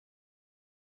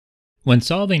When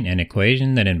solving an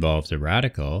equation that involves a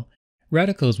radical,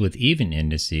 radicals with even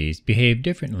indices behave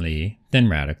differently than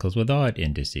radicals with odd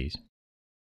indices.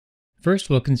 First,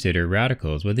 we'll consider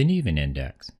radicals with an even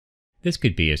index. This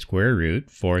could be a square root,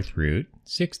 fourth root,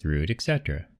 sixth root,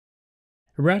 etc.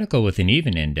 A radical with an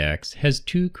even index has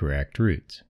two correct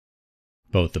roots,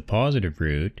 both the positive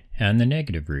root and the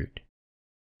negative root.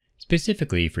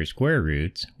 Specifically for square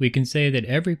roots, we can say that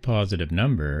every positive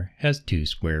number has two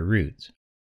square roots.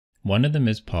 One of them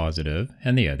is positive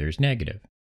and the other is negative.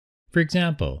 For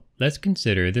example, let's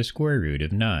consider the square root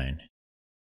of 9.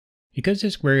 Because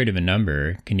the square root of a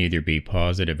number can either be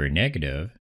positive or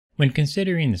negative, when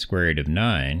considering the square root of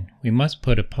 9, we must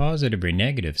put a positive or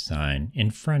negative sign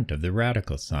in front of the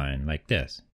radical sign, like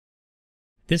this.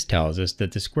 This tells us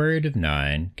that the square root of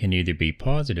 9 can either be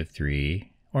positive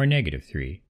 3 or negative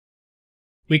 3.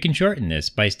 We can shorten this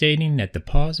by stating that the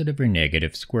positive or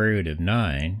negative square root of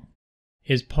 9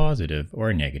 is positive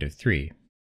or negative 3.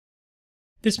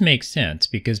 This makes sense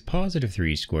because positive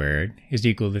 3 squared is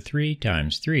equal to 3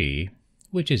 times 3,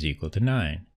 which is equal to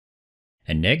 9.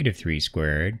 And negative 3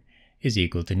 squared is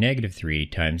equal to negative 3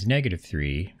 times negative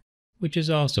 3, which is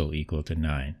also equal to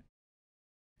 9.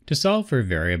 To solve for a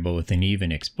variable with an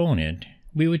even exponent,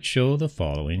 we would show the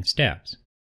following steps.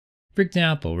 For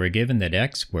example, we're given that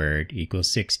x squared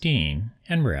equals 16,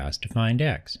 and we're asked to find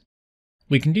x.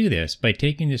 We can do this by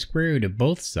taking the square root of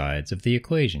both sides of the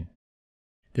equation.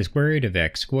 The square root of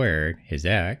x squared is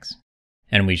x,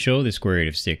 and we show the square root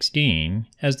of 16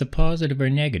 as the positive or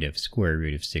negative square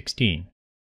root of 16,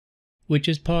 which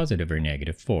is positive or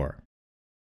negative 4.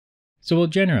 So we'll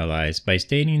generalize by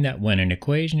stating that when an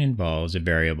equation involves a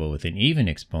variable with an even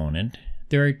exponent,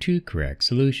 there are two correct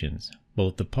solutions,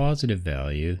 both the positive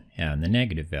value and the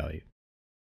negative value.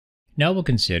 Now we'll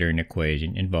consider an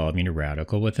equation involving a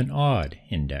radical with an odd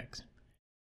index.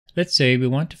 Let's say we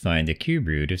want to find the cube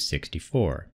root of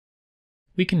 64.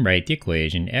 We can write the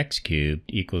equation x cubed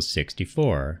equals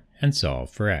 64 and solve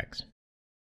for x.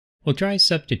 We'll try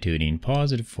substituting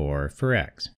positive 4 for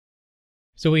x.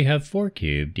 So we have 4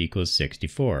 cubed equals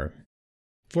 64.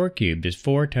 4 cubed is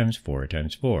 4 times 4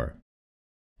 times 4.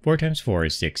 4 times 4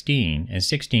 is 16, and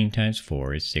 16 times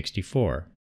 4 is 64.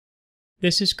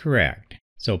 This is correct,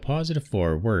 so positive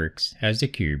 4 works as the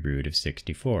cube root of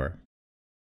 64.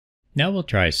 Now we'll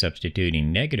try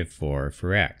substituting negative 4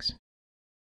 for x.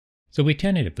 So we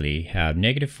tentatively have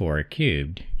negative 4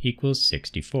 cubed equals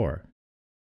 64.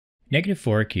 Negative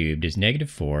 4 cubed is negative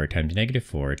 4 times negative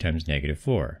 4 times negative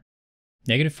 4.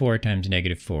 Negative 4 times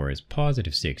negative 4 is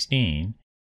positive 16,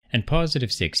 and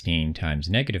positive 16 times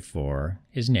negative 4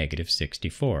 is negative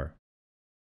 64.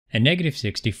 And negative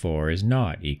 64 is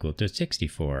not equal to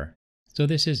 64, so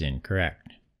this is incorrect.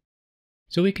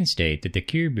 So we can state that the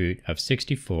cube root of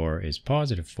 64 is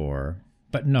positive 4,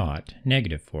 but not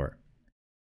negative 4.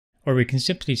 Or we can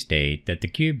simply state that the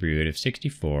cube root of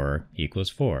 64 equals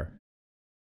 4.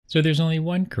 So there's only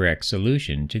one correct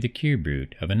solution to the cube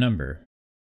root of a number.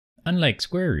 Unlike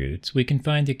square roots, we can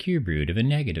find the cube root of a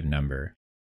negative number.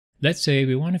 Let's say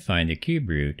we want to find the cube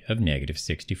root of negative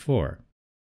 64.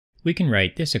 We can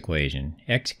write this equation,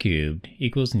 x cubed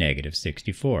equals negative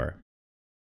 64.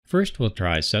 First we'll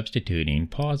try substituting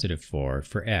positive 4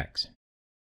 for x.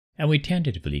 And we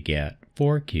tentatively get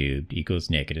 4 cubed equals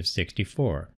negative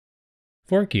 64.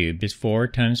 4 cubed is 4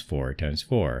 times 4 times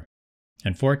 4.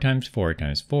 And 4 times 4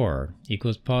 times 4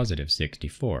 equals positive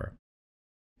 64.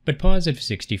 But positive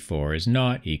 64 is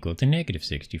not equal to negative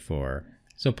 64,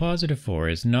 so positive 4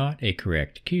 is not a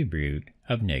correct cube root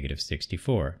of negative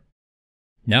 64.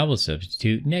 Now we'll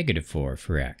substitute negative 4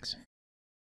 for x.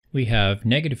 We have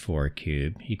negative 4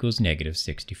 cubed equals negative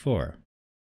 64.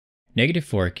 Negative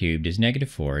 4 cubed is negative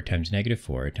 4 times negative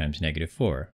 4 times negative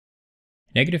 4.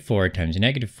 Negative 4 times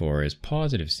negative 4 is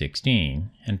positive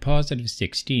 16, and positive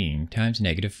 16 times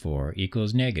negative 4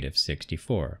 equals negative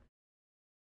 64.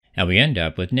 And we end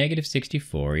up with negative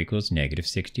 64 equals negative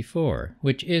 64,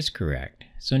 which is correct,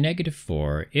 so negative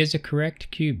 4 is a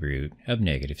correct cube root of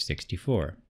negative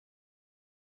 64.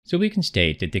 So we can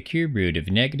state that the cube root of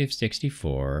negative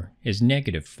 64 is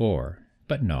negative 4,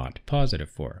 but not positive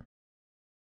 4.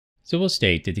 So we'll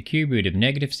state that the cube root of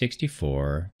negative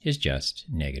 64 is just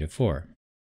negative 4.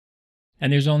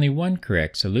 And there's only one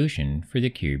correct solution for the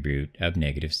cube root of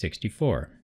negative 64.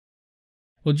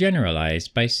 We'll generalize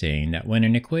by saying that when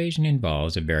an equation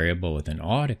involves a variable with an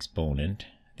odd exponent,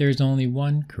 there is only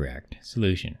one correct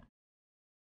solution.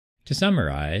 To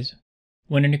summarize,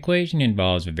 when an equation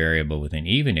involves a variable with an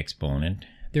even exponent,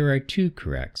 there are two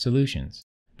correct solutions,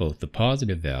 both the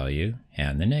positive value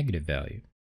and the negative value.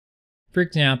 For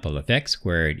example, if x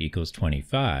squared equals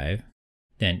 25,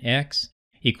 then x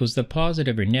equals the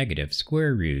positive or negative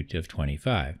square root of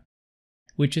 25,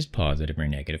 which is positive or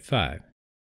negative 5.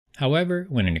 However,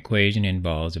 when an equation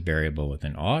involves a variable with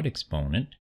an odd exponent,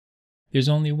 there's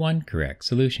only one correct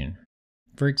solution.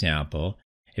 For example,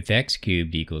 if x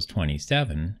cubed equals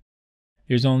 27,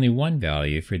 there's only one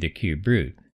value for the cube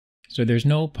root, so there's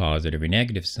no positive or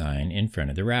negative sign in front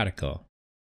of the radical,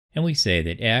 and we say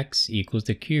that x equals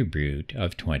the cube root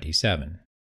of 27.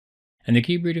 And the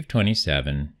cube root of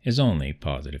 27 is only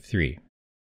positive 3.